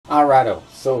Alrighto,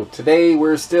 so today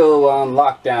we're still on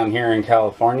lockdown here in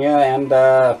California, and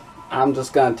I'm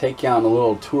just going to take you on a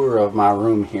little tour of my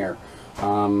room here.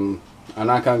 I'm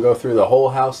not going to go through the whole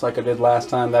house like I did last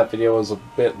time. That video was a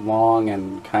bit long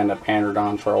and kind of pandered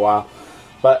on for a while.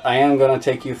 But I am going to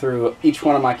take you through each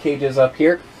one of my cages up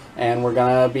here, and we're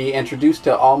going to be introduced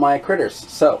to all my critters.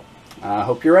 So, I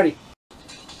hope you're ready.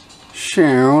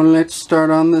 So, let's start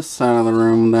on this side of the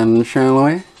room then, shall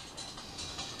we?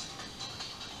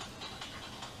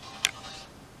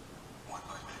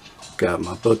 Got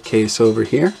my bookcase over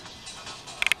here,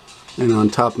 and on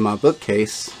top of my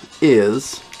bookcase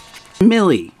is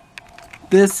Millie.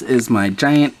 This is my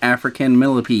giant African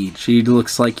millipede. She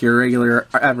looks like your regular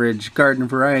average garden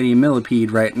variety millipede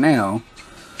right now,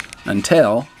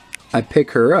 until I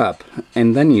pick her up,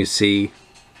 and then you see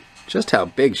just how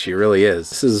big she really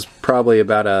is. This is probably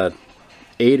about a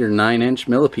 8 or 9 inch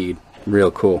millipede.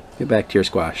 Real cool. Get back to your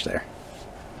squash there.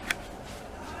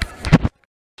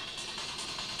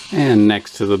 And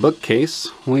next to the bookcase,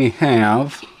 we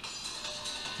have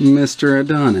Mr.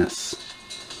 Adonis.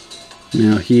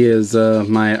 Now, he is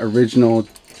my original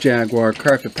jaguar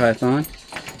carpet python.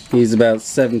 He's about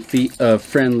 7 feet of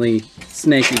friendly,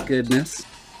 snaky goodness.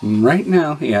 And right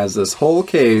now, he has this whole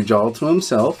cage all to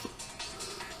himself.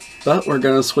 But we're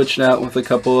going to switch it out with a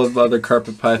couple of other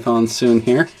carpet pythons soon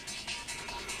here.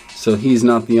 So he's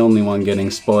not the only one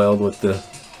getting spoiled with the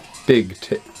big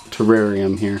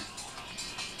terrarium here.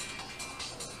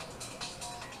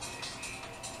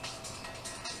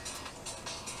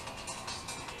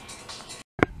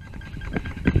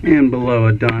 And below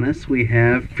Adonis we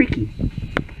have Freaky.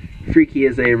 Freaky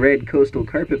is a red coastal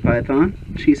carpet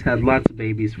python. She's had lots of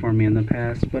babies for me in the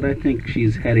past, but I think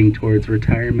she's heading towards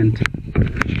retirement.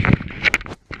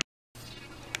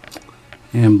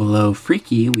 And below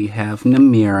Freaky we have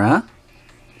Namira.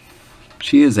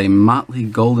 She is a motley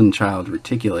golden child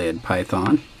reticulated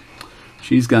python.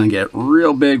 She's gonna get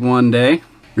real big one day.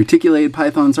 Reticulated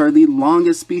pythons are the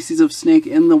longest species of snake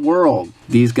in the world.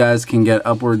 These guys can get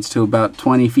upwards to about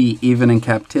 20 feet even in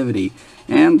captivity,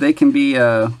 and they can be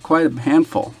quite a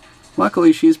handful.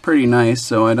 Luckily she's pretty nice,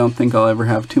 so I don't think I'll ever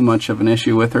have too much of an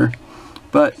issue with her,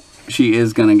 but she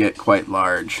is gonna get quite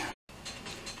large.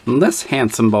 And this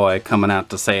handsome boy coming out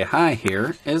to say hi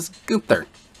here is Gunther.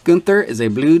 Gunther is a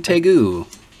blue tegu.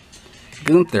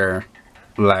 Gunther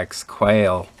likes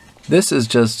quail. This is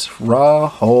just raw,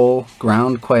 whole,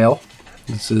 ground quail.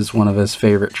 This is one of his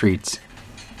favorite treats.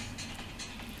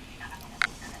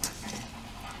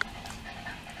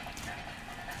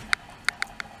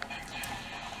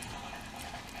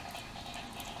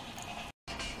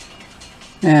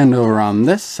 And over on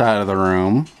this side of the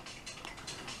room,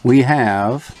 we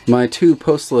have my 2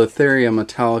 Poecilotheria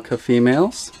metallica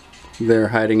females. They're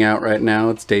hiding out right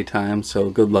now. It's daytime, so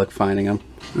good luck finding them.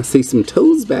 I see some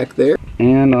toes back there.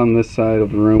 And on this side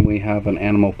of the room we have an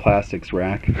animal plastics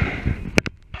rack.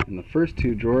 In the first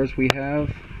 2 drawers we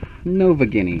have Nova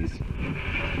Guineas.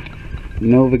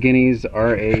 Nova Guineas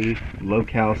are a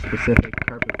locale specific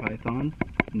carpet python,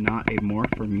 not a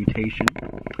morph or mutation.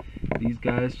 These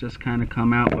guys just kind of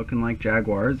come out looking like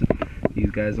jaguars.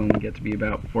 These guys only get to be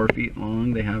about 4 feet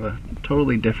long. They have a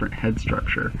totally different head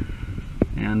structure.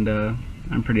 And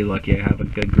I'm pretty lucky I have a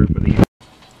good group of these.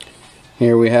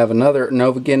 Here we have another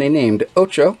Nova Guinea named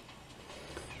Ocho.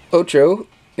 Ocho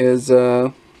is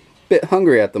a bit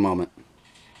hungry at the moment.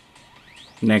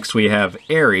 Next we have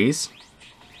Aries.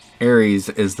 Aries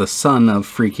is the son of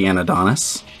Freaky and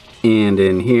Adonis. And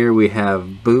in here we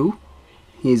have Boo.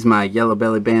 He's my yellow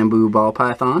belly bamboo ball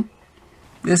python.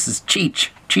 This is Cheech.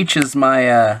 Cheech is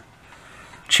my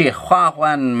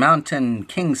Chihuahuan mountain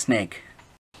king snake.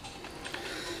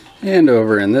 And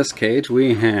over in this cage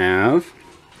we have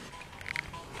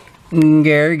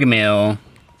Gargamel,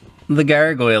 the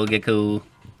gargoyle gecko.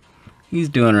 He's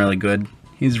doing really good.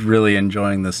 He's really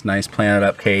enjoying this nice planted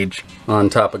up cage. On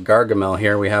top of Gargamel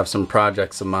here we have some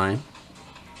projects of mine.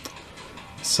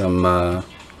 Some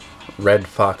red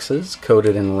foxes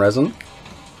coated in resin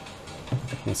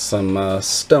with some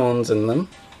stones in them.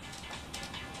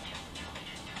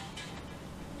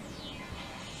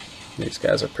 These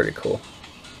guys are pretty cool.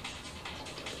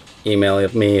 Email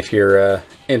me if you're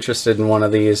interested in one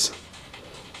of these.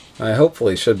 I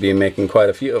hopefully should be making quite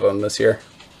a few of them this year.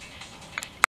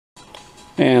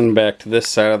 And back to this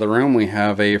side of the room we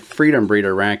have a Freedom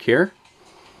Breeder rack here.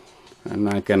 I'm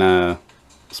not gonna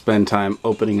spend time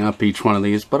opening up each one of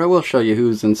these, but I will show you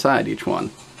who's inside each one.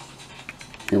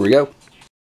 Here we go.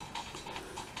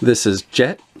 This is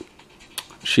Jet.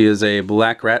 She is a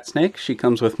black rat snake. She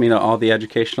comes with me to all the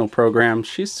educational programs.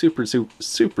 She's super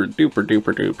duper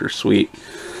duper sweet.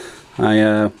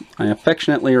 I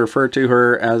affectionately refer to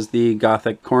her as the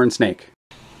Gothic corn snake.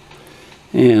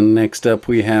 And next up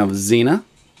we have Xena.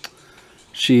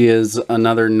 She is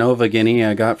another Nova Guinea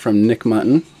I got from Nick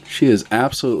Mutton. She is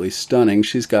absolutely stunning.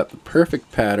 She's got the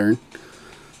perfect pattern,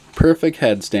 perfect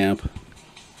head stamp.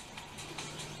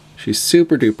 She's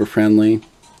super duper friendly,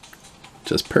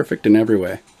 just perfect in every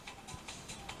way.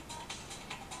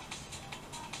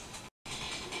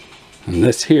 And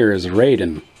this here is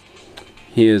Raiden.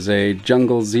 He is a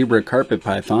jungle zebra carpet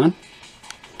python.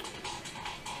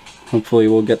 Hopefully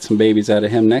we'll get some babies out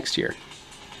of him next year.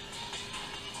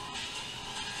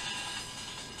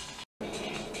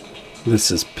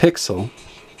 This is Pixel.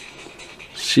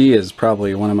 She is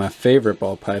probably one of my favorite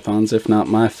ball pythons, if not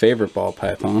my favorite ball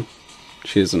python.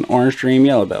 She is an orange dream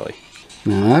yellow belly.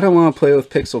 Now I don't want to play with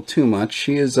Pixel too much.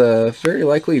 She is very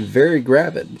likely very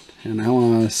gravid, and I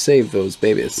want to save those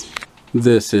babies.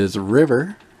 This is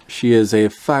River. She is a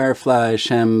firefly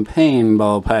champagne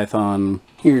ball python.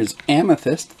 Here's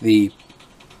Amethyst, the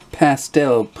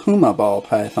pastel puma ball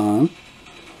python.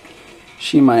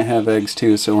 She might have eggs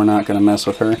too, so we're not going to mess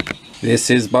with her. This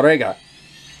is Borrega.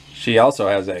 She also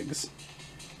has eggs.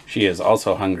 She is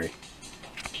also hungry.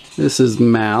 This is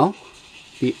Mal,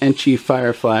 the Enchi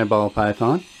firefly ball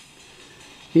python.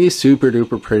 He's super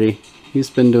duper pretty. He's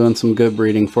been doing some good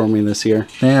breeding for me this year.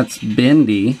 That's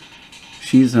Bindi.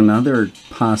 She's another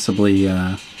possibly,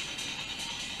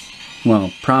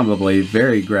 well, probably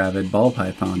very gravid ball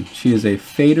python. She is a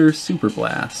Fader Super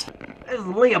Blast. This is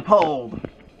Leopold.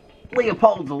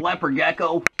 Leopold's a leopard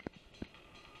gecko.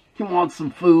 He wants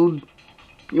some food.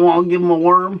 You want to give him a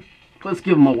worm? Let's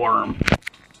give him a worm.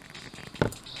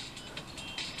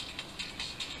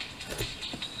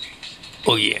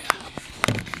 Oh yeah.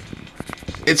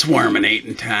 It's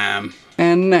worminating time.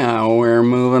 And now we're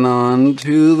moving on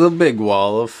to the big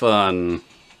wall of fun.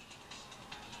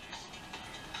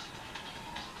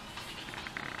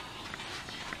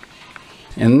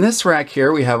 In this rack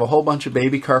here we have a whole bunch of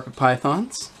baby carpet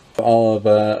pythons. All of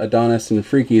Adonis and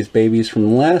Freaky's babies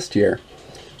from last year.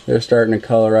 They're starting to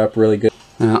color up really good.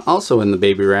 Also in the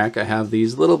baby rack I have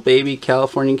these little baby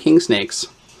California king snakes.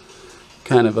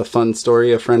 Kind of a fun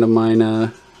story. A friend of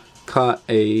mine caught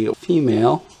a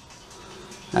female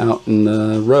out in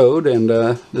the road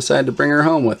and decided to bring her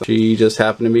home with him. She just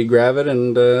happened to be gravid,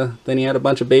 and then he had a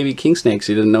bunch of baby king snakes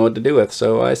he didn't know what to do with,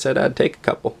 so I said I'd take a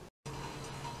couple.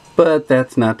 But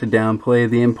that's not to downplay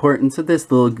the importance of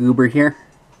this little goober here.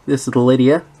 This is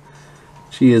Lydia.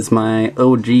 She is my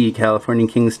OG California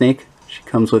king snake. She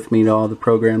comes with me to all the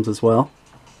programs as well.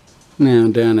 Now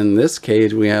down in this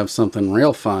cage we have something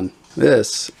real fun.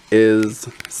 This is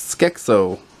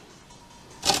Skexo,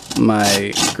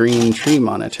 my green tree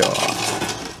monitor.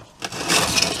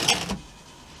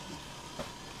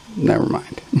 Never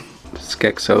mind.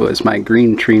 Skexo is my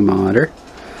green tree monitor.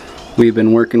 We've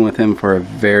been working with him for a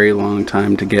very long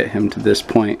time to get him to this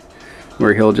point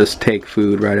where he'll just take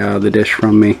food right out of the dish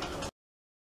from me.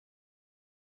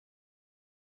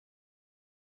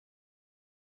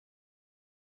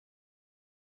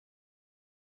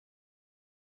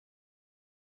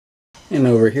 And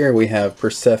over here we have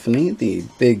Persephone, the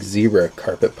big zebra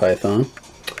carpet python.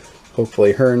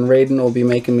 Hopefully her and Raiden will be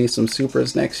making me some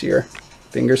supras next year.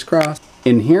 Fingers crossed.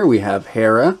 In here we have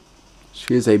Hera.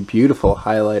 She is a beautiful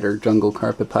highlighter jungle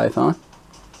carpet python.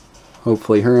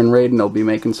 Hopefully her and Raiden will be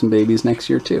making some babies next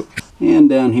year too. And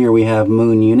down here we have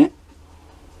Moon Unit.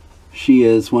 She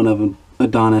is one of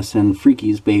Adonis and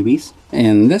Freaky's babies.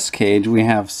 In this cage we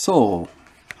have Soul.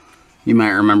 You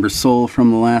might remember Soul from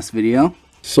the last video.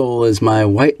 Soul is my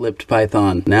white-lipped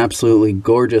python, an absolutely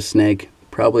gorgeous snake,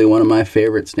 probably one of my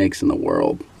favorite snakes in the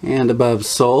world. And above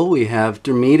Soul we have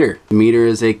Demeter. Demeter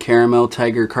is a caramel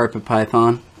tiger carpet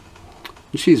python.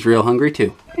 She's real hungry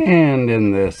too. And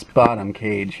in this bottom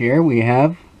cage here we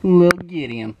have little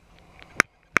Gideon.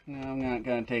 No, I'm not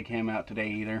gonna take him out today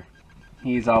either.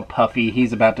 He's all puffy,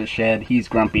 he's about to shed, he's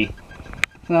grumpy.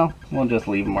 So we'll just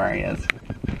leave him where he is.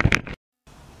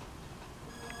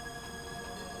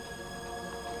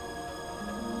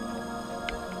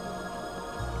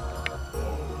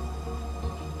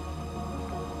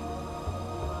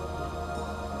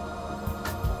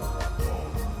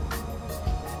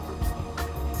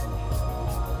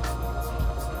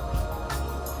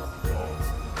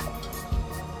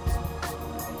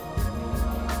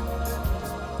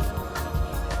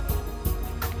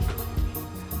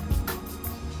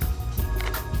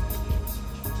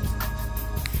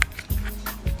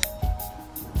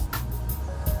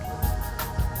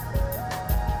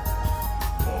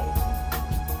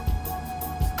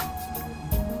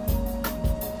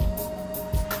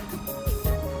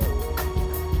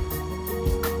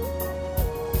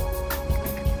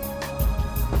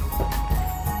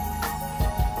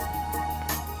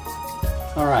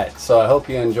 Alright, so I hope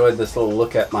you enjoyed this little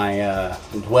look at my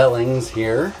dwellings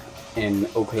here in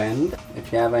Oakland.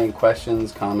 If you have any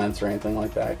questions, comments, or anything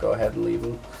like that, go ahead and leave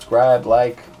them. Subscribe,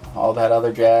 like, all that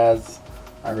other jazz.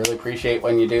 I really appreciate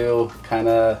when you do. Kind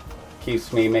of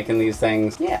keeps me making these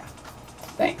things. Yeah,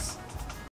 thanks.